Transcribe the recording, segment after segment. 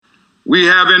We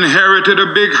have inherited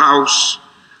a big house,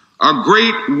 a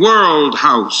great world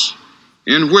house,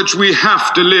 in which we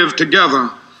have to live together,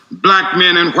 black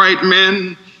men and white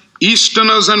men,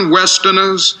 Easterners and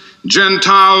Westerners,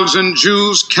 Gentiles and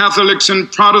Jews, Catholics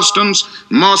and Protestants,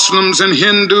 Muslims and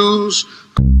Hindus.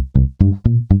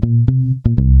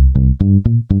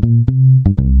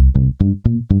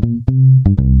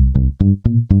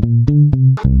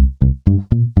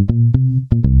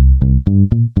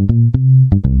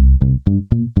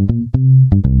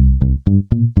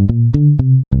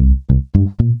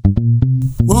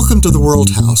 Welcome to The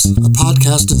World House, a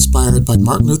podcast inspired by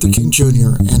Martin Luther King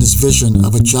Jr. and his vision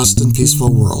of a just and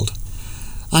peaceful world.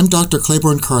 I'm Dr.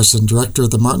 Claiborne Carson, Director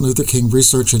of the Martin Luther King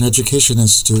Research and Education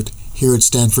Institute here at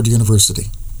Stanford University.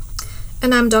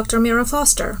 And I'm Dr. Mira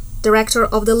Foster, Director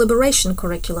of the Liberation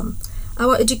Curriculum,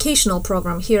 our educational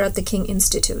program here at the King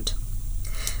Institute.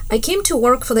 I came to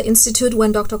work for the Institute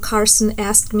when Dr. Carson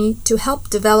asked me to help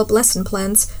develop lesson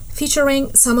plans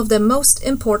featuring some of the most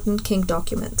important King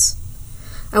documents.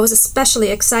 I was especially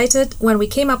excited when we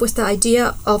came up with the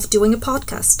idea of doing a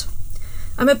podcast.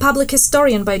 I'm a public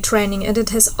historian by training, and it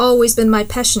has always been my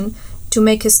passion to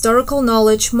make historical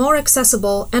knowledge more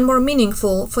accessible and more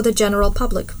meaningful for the general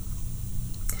public.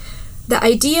 The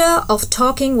idea of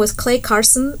talking with Clay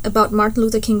Carson about Martin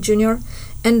Luther King Jr.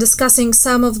 and discussing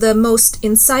some of the most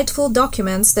insightful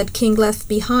documents that King left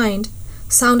behind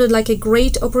sounded like a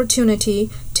great opportunity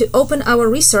to open our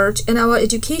research and our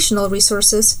educational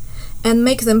resources and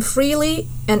make them freely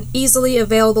and easily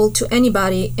available to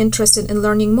anybody interested in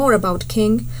learning more about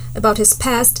King, about his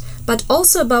past, but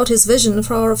also about his vision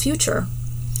for our future.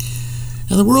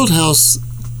 And the World House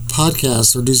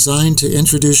podcasts are designed to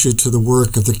introduce you to the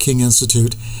work of the King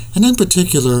Institute, and in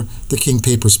particular, the King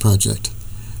Papers Project.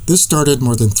 This started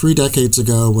more than 3 decades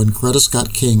ago when Coretta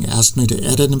Scott King asked me to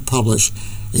edit and publish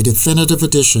a definitive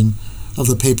edition of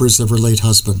the papers of her late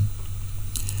husband.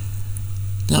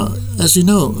 Now, as you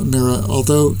know, Mira,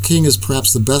 although King is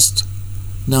perhaps the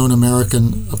best-known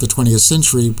American of the 20th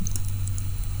century,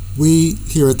 we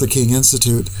here at the King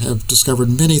Institute have discovered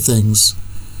many things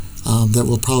that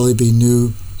will probably be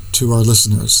new to our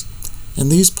listeners.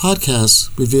 And these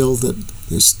podcasts reveal that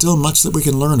there's still much that we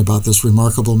can learn about this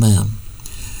remarkable man.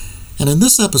 And in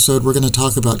this episode, we're going to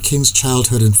talk about King's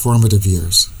childhood and formative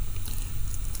years.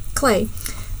 Clay,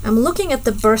 I'm looking at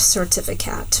the birth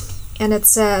certificate, and it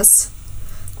says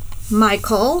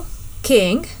Michael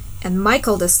King, and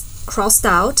Michael is crossed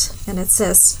out, and it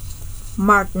says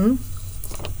Martin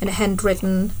in a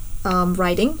handwritten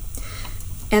writing.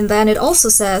 And then it also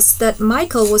says that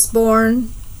Michael was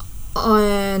born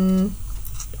on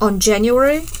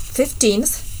January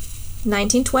 15th,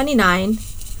 1929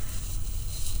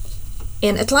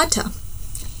 in Atlanta.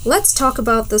 Let's talk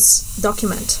about this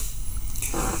document.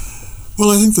 Well,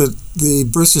 I think that the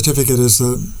birth certificate is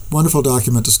a wonderful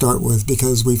document to start with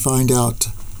because we find out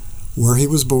where he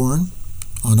was born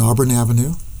on Auburn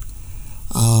Avenue,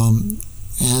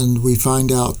 and we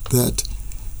find out that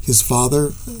his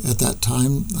father at that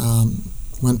time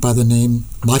went by the name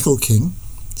Michael King,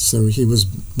 so he was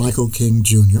Michael King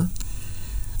Jr.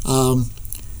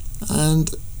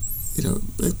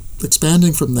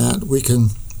 Expanding from that, we can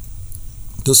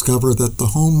discover that the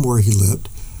home where he lived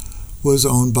was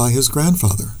owned by his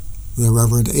grandfather, the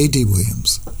Reverend A.D.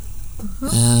 Williams. Mm-hmm.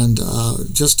 And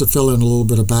just to fill in a little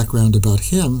bit of background about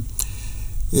him,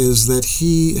 is that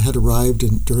he had arrived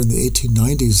during the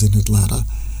 1890s in Atlanta.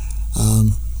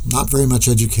 Not very much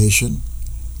education.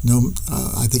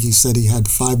 I think he said he had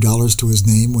 $5 to his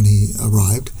name when he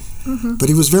arrived. Mm-hmm. But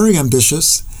he was very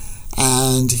ambitious,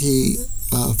 and he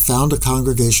found a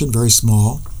congregation, very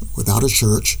small, without a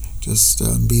church, just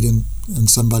meet in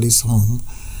somebody's home.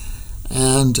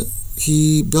 And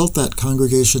he built that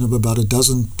congregation of about a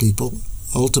dozen people,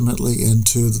 ultimately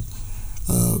into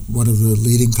one of the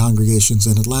leading congregations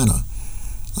in Atlanta.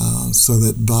 So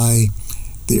that by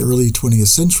the early 20th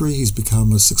century, he's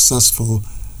become a successful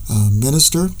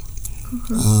minister.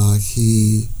 Mm-hmm.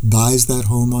 He buys that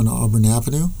home on Auburn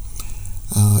Avenue.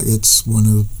 It's one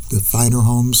of the finer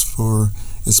homes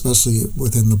especially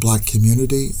within the black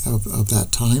community of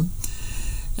that time.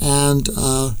 And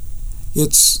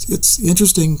it's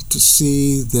interesting to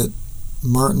see that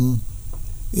Martin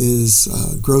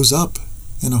grows up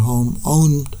in a home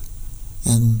owned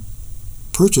and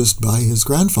purchased by his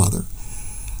grandfather.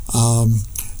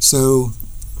 So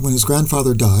when his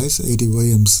grandfather dies, A.D.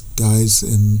 Williams dies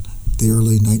in the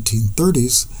early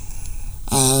 1930s,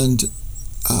 and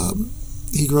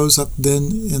he grows up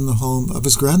then in the home of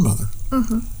his grandmother.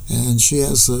 Mm-hmm. And she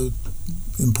has an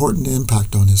important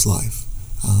impact on his life,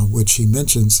 which he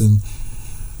mentions in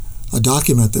a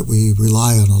document that we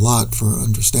rely on a lot for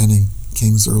understanding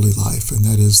King's early life, and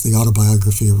that is the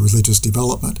Autobiography of Religious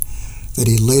Development that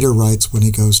he later writes when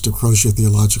he goes to Croce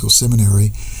Theological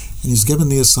Seminary, and he's given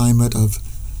the assignment of,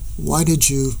 why did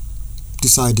you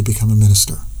decide to become a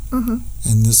minister? Mm-hmm.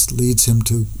 And this leads him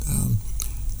to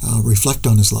reflect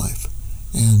on his life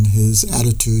and his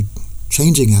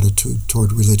changing attitude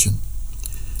toward religion.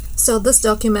 So this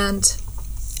document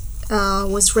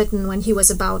was written when he was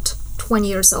about 20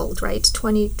 years old, right?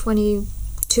 22?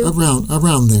 Around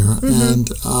there.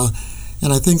 Mm-hmm.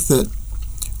 And I think that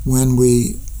when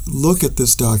we look at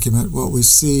this document, what we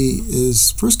see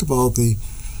is, first of all, the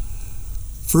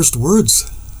first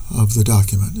words of the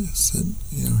document is that,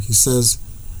 he says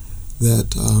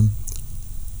that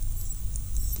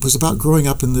it was about growing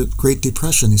up in the Great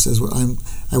Depression. He says,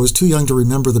 I was too young to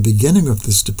remember the beginning of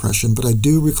this depression, but I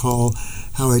do recall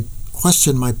how I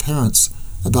questioned my parents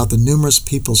about the numerous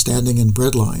people standing in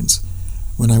bread lines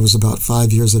when I was about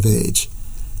 5 years of age.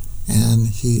 And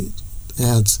he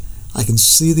adds, I can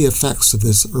see the effects of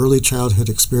this early childhood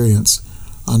experience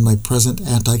on my present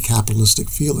anti-capitalistic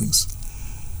feelings.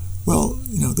 Well,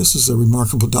 this is a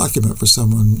remarkable document for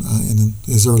someone in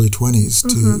his early 20s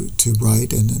to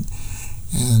write and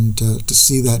to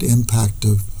see that impact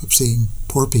of seeing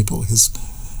poor people. His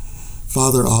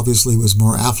father obviously was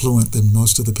more affluent than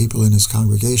most of the people in his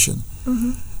congregation,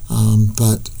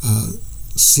 but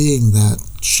seeing that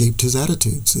shaped his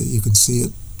attitudes. You can see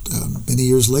it many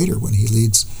years later when he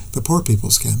leads the Poor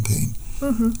People's Campaign.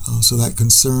 So that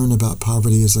concern about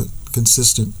poverty is a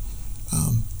consistent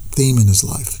theme in his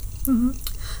life.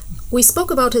 We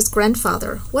spoke about his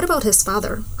grandfather. What about his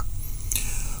father?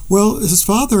 Well, his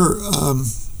father,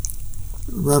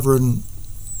 Reverend,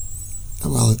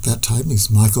 at that time he's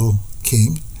Michael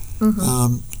King,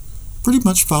 pretty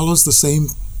much follows the same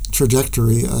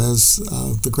trajectory as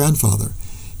the grandfather.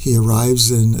 He arrives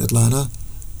in Atlanta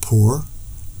poorly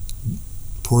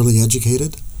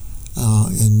educated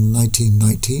in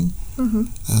 1919,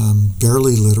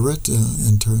 barely literate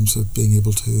in terms of being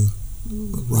able to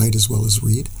write as well as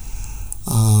read.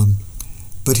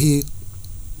 But he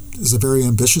is a very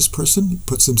ambitious person. He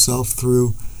puts himself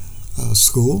through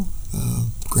school,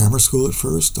 grammar school at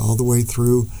first, all the way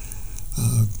through,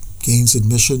 gains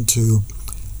admission to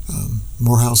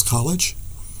Morehouse College.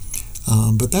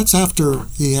 But that's after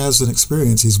he has an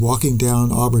experience. He's walking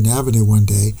down Auburn Avenue one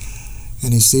day,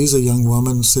 and he sees a young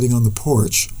woman sitting on the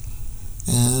porch,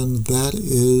 and that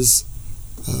is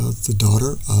the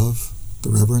daughter of the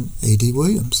Reverend A.D.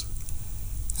 Williams.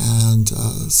 And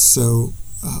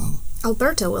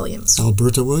Alberta Williams.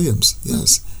 Alberta Williams,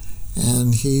 yes.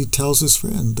 And he tells his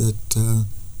friend that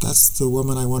that's the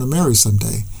woman I want to marry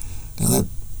someday. Now that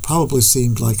probably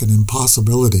seemed like an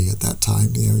impossibility at that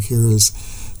time. Here is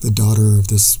the daughter of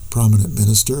this prominent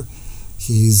minister.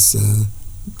 He's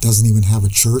doesn't even have a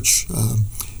church.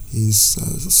 He's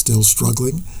still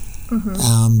struggling.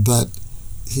 But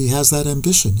he has that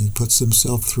ambition. He puts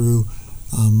himself through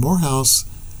Morehouse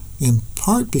in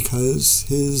part because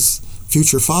his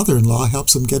future father-in-law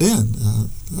helps him get in.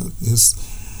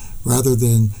 Rather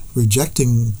than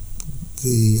rejecting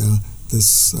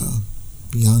this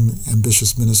young,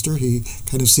 ambitious minister, he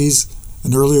kind of sees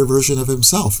an earlier version of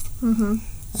himself.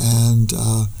 And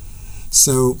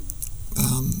so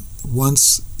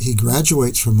once he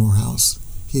graduates from Morehouse,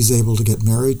 he's able to get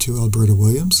married to Alberta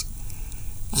Williams,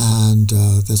 and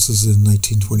this is in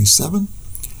 1927.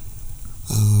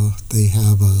 They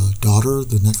have a daughter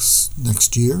the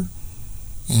next year,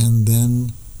 and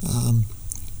then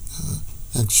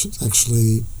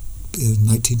actually in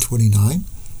 1929,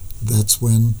 that's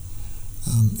when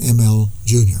M.L.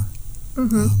 Jr.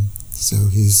 So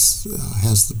he's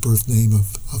has the birth name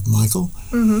of Michael,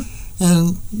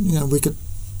 and we could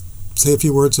say a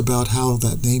few words about how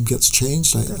that name gets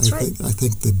changed. I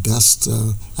think the best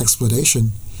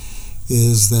explanation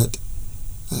is that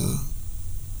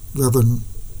Reverend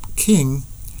King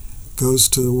goes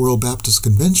to the World Baptist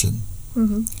Convention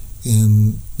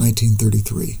in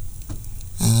 1933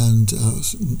 and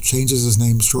changes his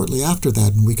name shortly after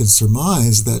that. And we can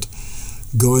surmise that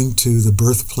going to the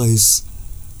birthplace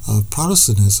of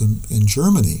Protestantism in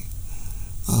Germany,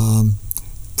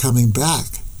 coming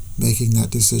back, making that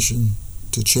decision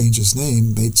to change his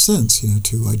name made sense,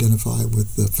 to identify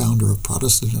with the founder of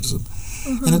Protestantism.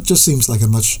 And it just seems like a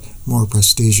much more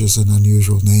prestigious and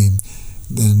unusual name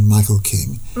than Michael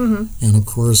King. And of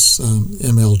course,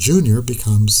 M.L. Jr.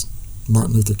 becomes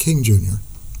Martin Luther King Jr.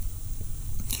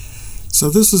 So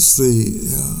this is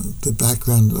the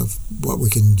background of what we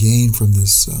can gain from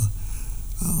this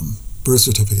birth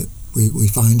certificate. We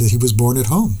find that he was born at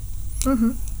home.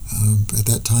 At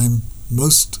that time,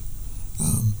 most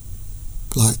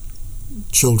black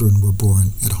children were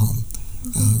born at home.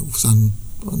 It was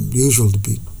unusual to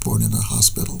be born in a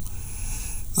hospital.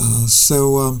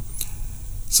 So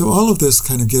all of this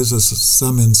kind of gives us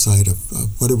some insight of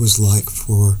what it was like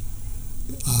for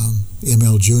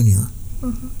M.L. Jr.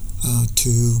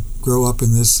 To grow up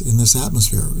in this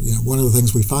atmosphere. One of the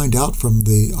things we find out from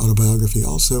the autobiography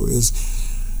also is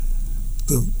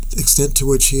the extent to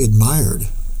which he admired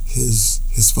his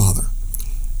father.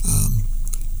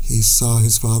 He saw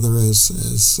his father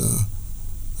as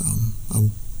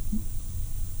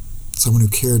someone who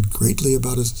cared greatly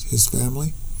about his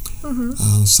family,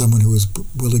 someone who was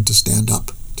willing to stand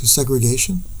up to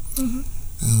segregation.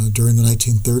 During the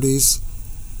 1930s,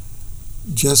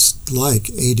 just like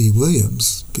A.D.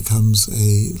 Williams becomes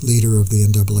a leader of the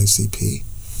NAACP,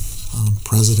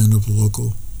 president of the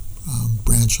local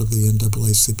branch of the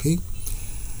NAACP.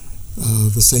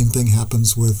 The same thing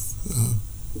happens with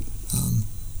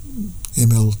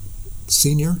M.L.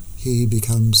 Sr. He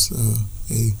becomes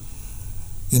a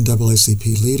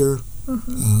NAACP leader,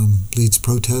 leads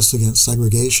protests against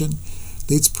segregation,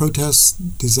 leads protests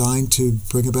designed to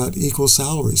bring about equal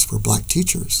salaries for black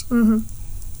teachers.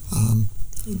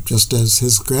 Just as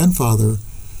his grandfather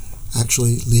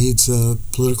actually leads a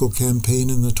political campaign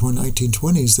in the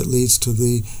 1920s that leads to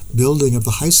the building of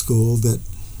the high school that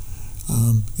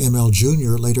M.L.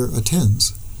 Jr. later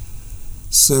attends.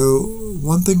 So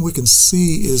one thing we can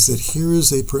see is that here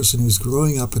is a person who's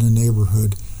growing up in a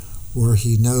neighborhood where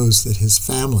he knows that his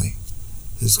family,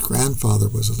 his grandfather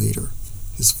was a leader,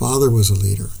 his father was a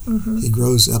leader. He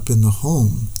grows up in the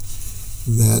home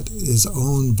that is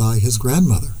owned by his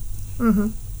grandmother.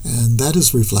 And that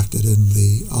is reflected in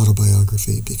the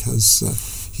autobiography because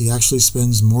he actually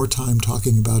spends more time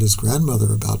talking about his grandmother,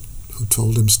 who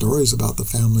told him stories about the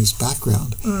family's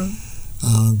background,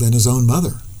 than his own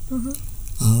mother.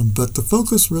 But the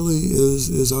focus really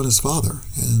is on his father,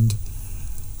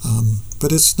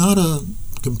 but it's not a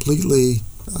completely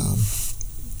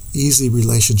easy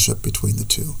relationship between the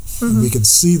two. And we can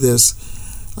see this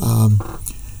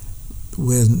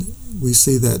when we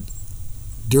see that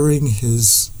during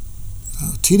his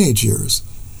teenage years,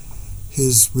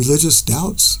 his religious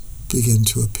doubts begin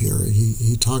to appear.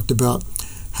 He talked about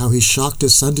how he shocked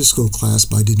his Sunday school class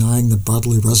by denying the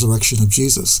bodily resurrection of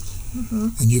Jesus.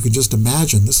 And you can just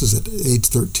imagine, this is at age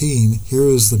 13, here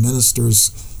is the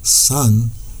minister's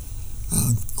son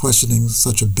questioning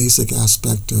such a basic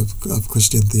aspect of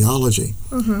Christian theology.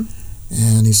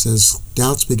 And he says,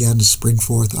 doubts began to spring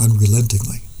forth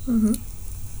unrelentingly.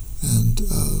 And,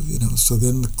 so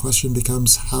then the question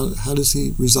becomes, how does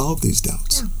he resolve these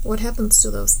doubts? Yeah. What happens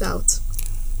to those doubts?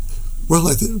 Well,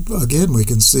 again, we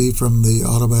can see from the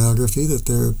autobiography that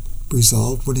they're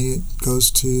resolved when he goes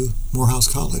to Morehouse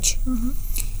College.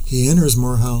 He enters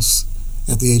Morehouse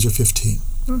at the age of 15.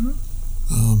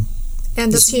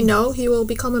 And does he know he will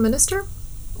become a minister?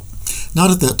 Not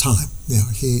at that time.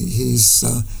 He's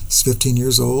 15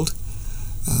 years old.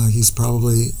 He's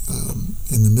probably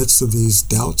in the midst of these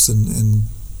doubts and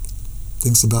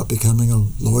thinks about becoming a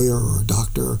lawyer or a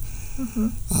doctor.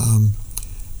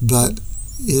 But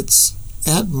it's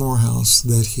at Morehouse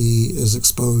that he is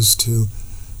exposed to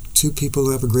two people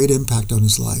who have a great impact on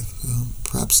his life.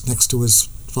 Perhaps next to his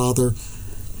father,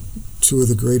 two of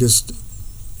the greatest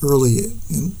early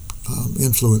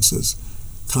influences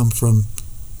come from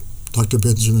Dr.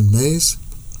 Benjamin Mays.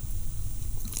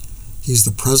 He's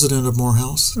the president of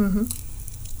Morehouse,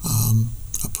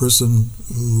 a person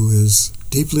who is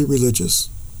deeply religious,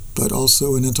 but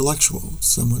also an intellectual,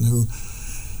 someone who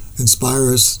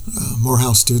inspires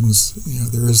Morehouse students.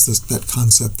 There is that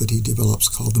concept that he develops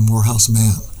called the Morehouse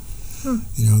man.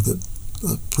 That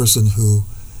a person who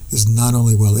is not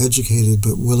only well educated,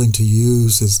 but willing to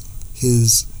use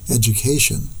his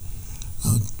education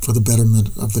for the betterment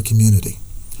of the community.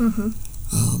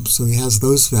 So he has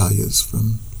those values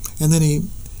and then he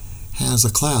has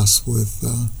a class with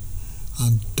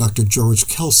Dr. George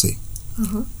Kelsey.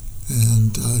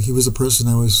 And he was a person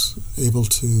I was able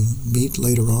to meet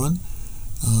later on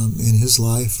in his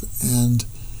life, and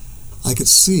I could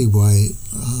see why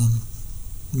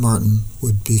Martin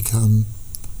would begin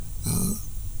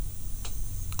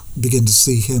to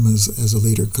see him as a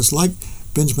leader. Because like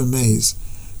Benjamin Mays,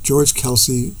 George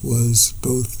Kelsey was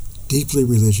both deeply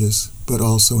religious but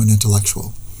also an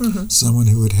intellectual, someone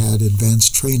who had had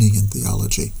advanced training in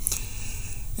theology.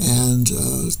 And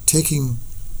taking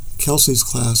Kelsey's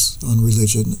class on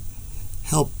religion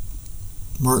helped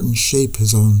Martin shape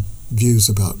his own views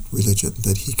about religion,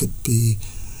 that he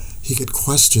could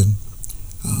question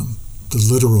the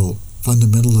literal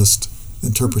fundamentalist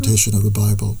interpretation of the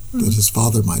Bible that his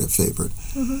father might have favored.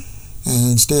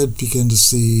 and instead begin to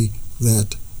see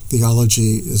that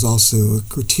theology is also a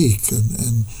critique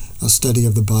and a study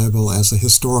of the Bible as a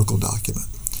historical document.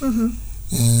 Mm-hmm.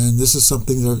 And this is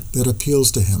something that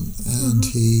appeals to him. And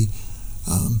he,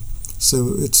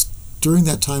 so it's during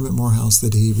that time at Morehouse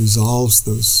that he resolves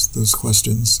those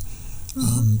questions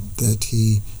that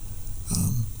he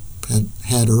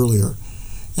had earlier,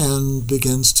 and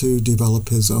begins to develop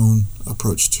his own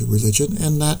approach to religion,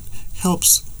 and that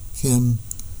helps him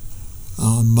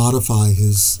modify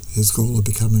his goal of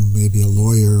becoming maybe a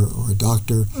lawyer or a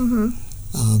doctor.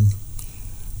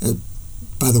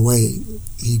 By the way,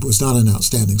 he was not an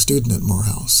outstanding student at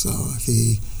Morehouse.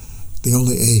 The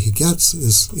only A he gets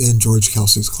is in George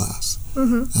Kelsey's class.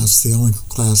 That's the only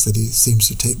class that he seems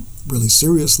to take really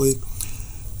seriously.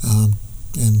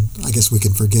 And I guess we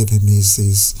can forgive him.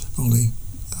 He's only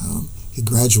he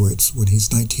graduates when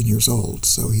he's 19 years old,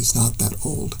 so he's not that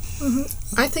old.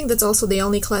 I think that's also the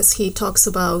only class he talks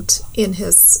about in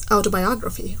his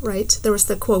autobiography, right? There was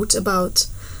the quote about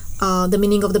the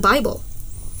meaning of the Bible.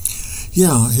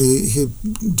 Yeah,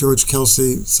 George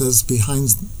Kelsey says behind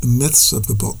the myths of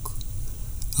the book,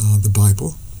 the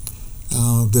Bible,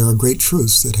 there are great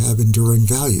truths that have enduring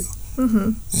value.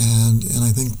 And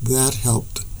I think that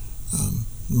helped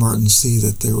Martin see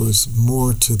that there was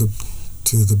more to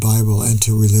the Bible and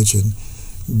to religion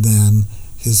than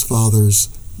his father's,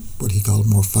 what he called,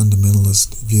 more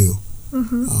fundamentalist view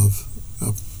of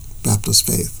Baptist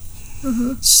faith.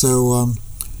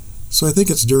 So I think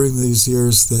it's during these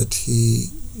years that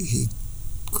he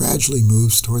gradually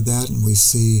moves toward that, and we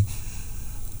see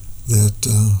that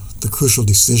the crucial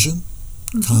decision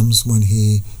comes when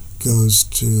he goes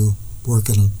to work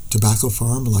on a tobacco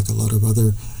farm, like a lot of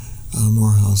other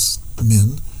Morehouse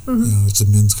men. It's a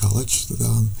men's college.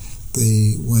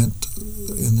 They went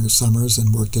in their summers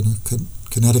and worked in a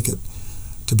Connecticut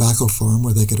tobacco farm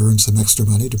where they could earn some extra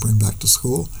money to bring back to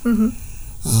school.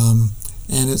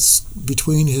 And it's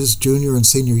between his junior and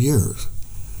senior years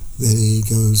that he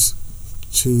goes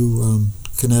to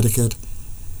Connecticut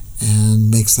and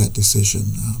makes that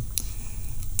decision,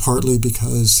 partly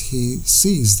because he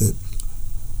sees that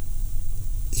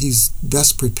he's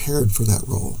best prepared for that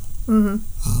role,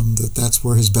 that's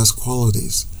where his best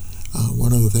qualities.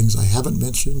 One of the things I haven't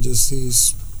mentioned is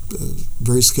he's a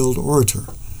very skilled orator.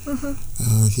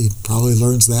 He probably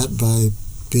learns that by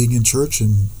being in church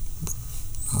and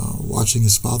watching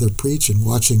his father preach and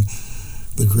watching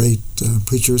the great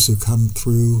preachers who come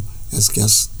through as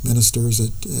guest ministers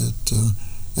at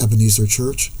Ebenezer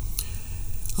Church.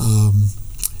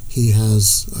 He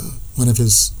has one of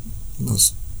his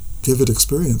most vivid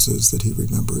experiences that he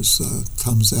remembers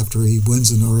comes after he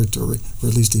wins an oratory, or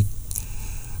at least I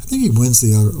think he wins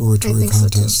the oratory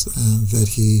contest. That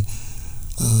he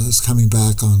is coming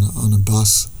back on a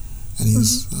bus, and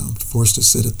he's forced to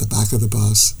sit at the back of the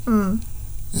bus.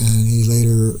 And he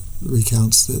later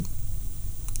recounts that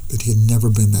he had never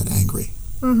been that angry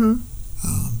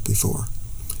before.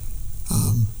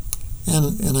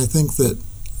 And I think that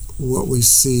what we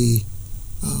see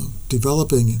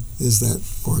developing is that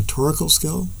oratorical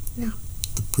skill,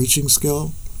 the preaching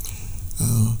skill,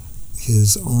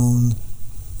 his own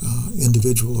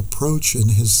individual approach,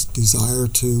 and his desire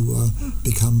to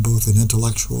become both an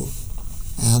intellectual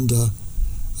and a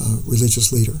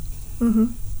religious leader.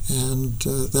 And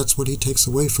that's what he takes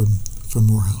away from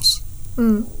Morehouse.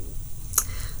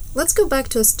 Let's go back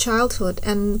to his childhood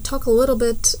and talk a little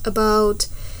bit about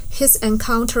his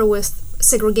encounter with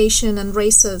segregation and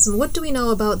racism. What do we know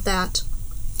about that?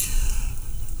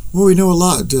 Well, we know a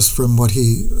lot just from what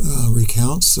he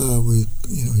recounts.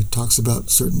 He talks about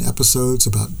certain episodes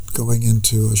about going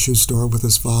into a shoe store with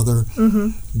his father,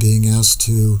 being asked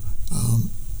to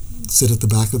sit at the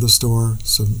back of the store,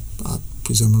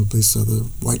 presumably so the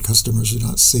white customers do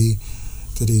not see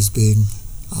that he's being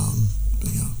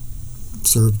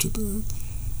served.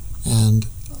 And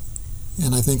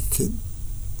I think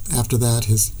after that,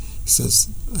 he says,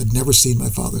 "I'd never seen my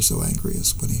father so angry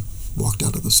as when he walked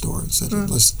out of the store and said,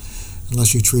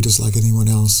 unless you treat us like anyone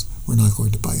else, we're not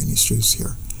going to buy any shoes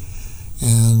here."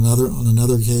 And on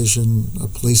another occasion, a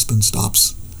policeman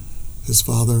stops his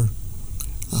father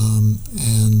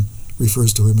and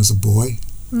refers to him as a boy.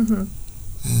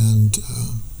 And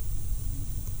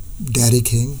Daddy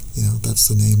King, that's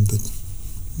the name that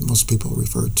most people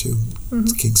referred to,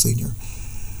 King Sr.,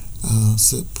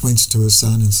 points to his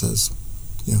son and says,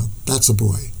 "That's a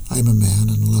boy. I'm a man,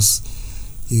 and unless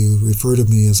you refer to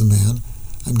me as a man,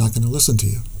 I'm not going to listen to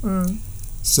you."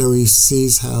 So he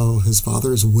sees how his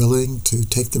father is willing to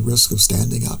take the risk of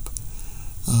standing up.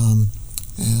 And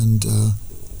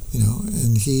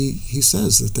he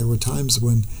says that there were times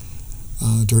when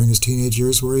during his teenage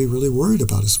years where he really worried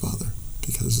about his father,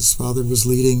 because his father was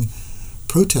leading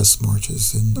protest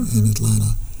marches in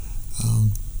Atlanta,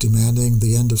 demanding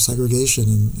the end of segregation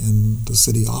in the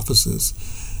city offices,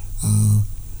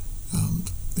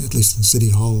 at least in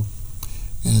City Hall.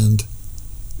 And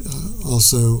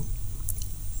also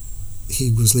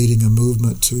he was leading a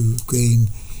movement to gain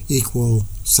equal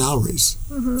salaries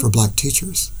for black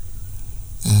teachers.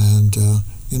 And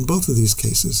in both of these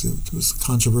cases, it was a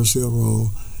controversial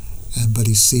role, but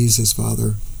he sees his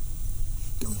father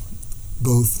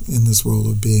both in this role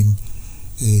of being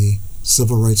a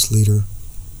civil rights leader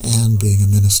and being a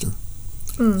minister,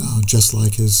 just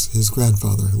like his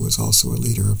grandfather, who was also a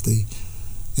leader of the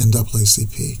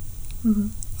NAACP.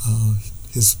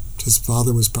 His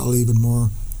father was probably even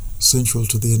more central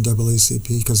to the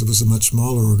NAACP because it was a much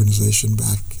smaller organization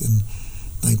back in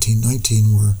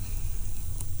 1919, where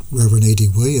Reverend A.D.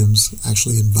 Williams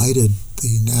actually invited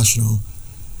the National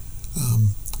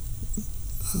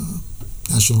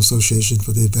Association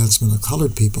for the Advancement of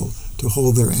Colored People to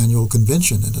hold their annual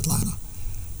convention in Atlanta,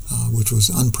 which was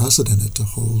unprecedented to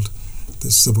hold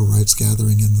this civil rights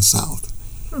gathering in the South.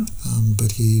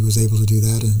 But he was able to do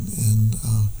that in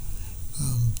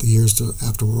the years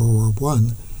after World War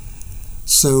I.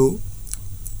 So,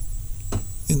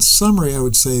 in summary, I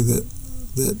would say that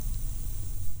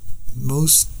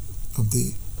most of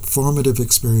the formative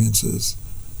experiences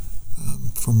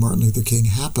from Martin Luther King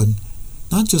happened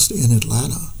not just in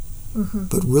Atlanta,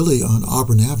 but really on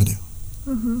Auburn Avenue.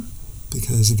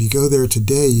 Because if you go there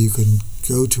today, you can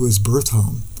go to his birth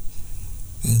home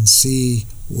and see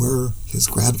where his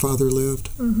grandfather lived,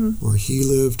 where he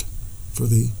lived for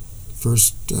the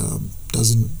first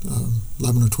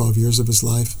 11 or 12 years of his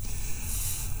life.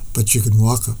 But you can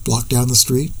walk a block down the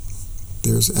street,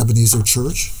 there's Ebenezer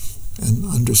Church, and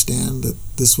understand that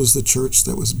this was the church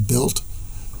that was built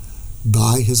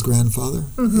by his grandfather,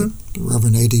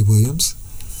 Reverend A.D. Williams,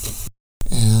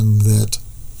 and that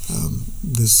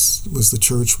this was the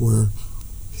church where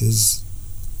his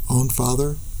own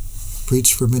father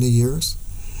preached for many years.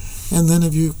 And then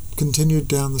if you continued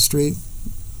down the street,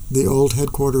 the old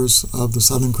headquarters of the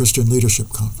Southern Christian Leadership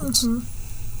Conference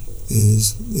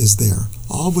is there,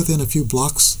 all within a few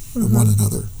blocks of one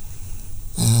another.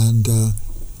 And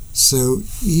so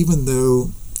even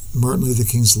though Martin Luther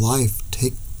King's life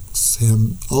takes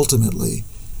him ultimately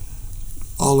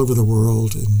all over the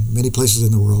world, in many places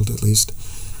in the world at least,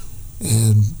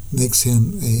 and makes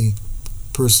him a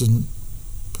person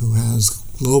who has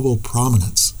global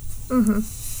prominence,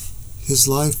 his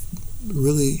life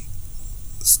really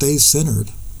stays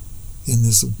centered in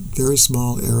this very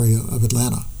small area of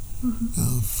Atlanta,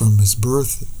 from his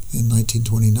birth in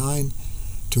 1929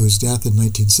 to his death in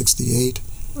 1968,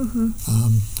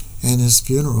 and his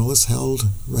funeral is held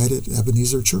right at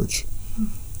Ebenezer Church.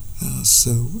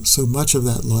 So much of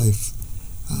that life,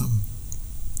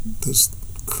 those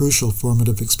crucial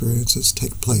formative experiences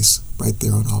take place right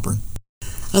there on Auburn.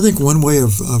 I think one way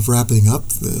of wrapping up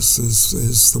this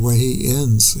is the way he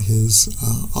ends his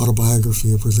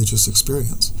autobiography of religious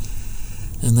experience.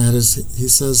 And that is, he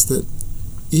says that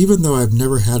even though I've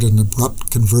never had an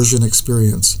abrupt conversion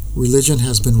experience, religion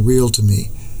has been real to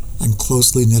me and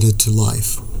closely knitted to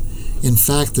life. In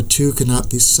fact, the two cannot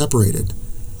be separated.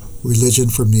 Religion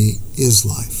for me is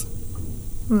life.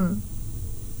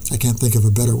 I can't think of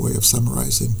a better way of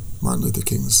summarizing Martin Luther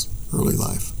King's early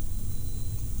life.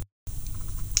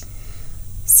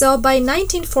 So by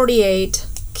 1948,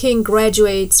 King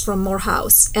graduates from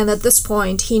Morehouse, and at this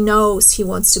point he knows he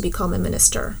wants to become a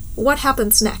minister. What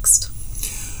happens next?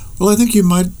 Well, I think you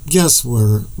might guess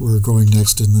where we're going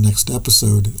next in the next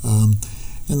episode,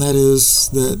 and that is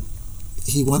that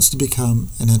he wants to become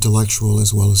an intellectual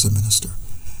as well as a minister.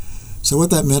 So what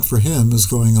that meant for him is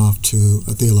going off to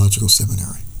a theological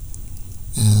seminary.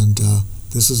 And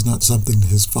this is not something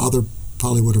his father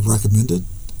probably would have recommended,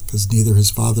 because neither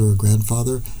his father or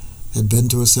grandfather had been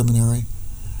to a seminary.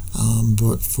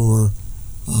 But for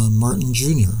Martin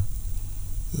Jr.,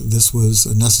 this was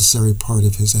a necessary part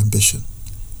of his ambition.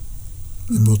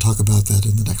 And we'll talk about that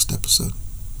in the next episode.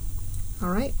 All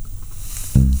right.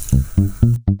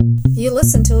 You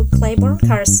listen to Claiborne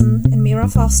Carson and Mira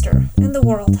Foster in the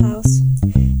World House.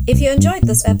 If you enjoyed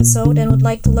this episode and would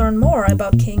like to learn more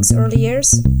about King's early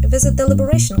years, visit the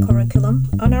Liberation Curriculum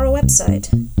on our website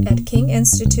at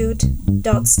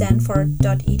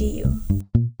kinginstitute.stanford.edu.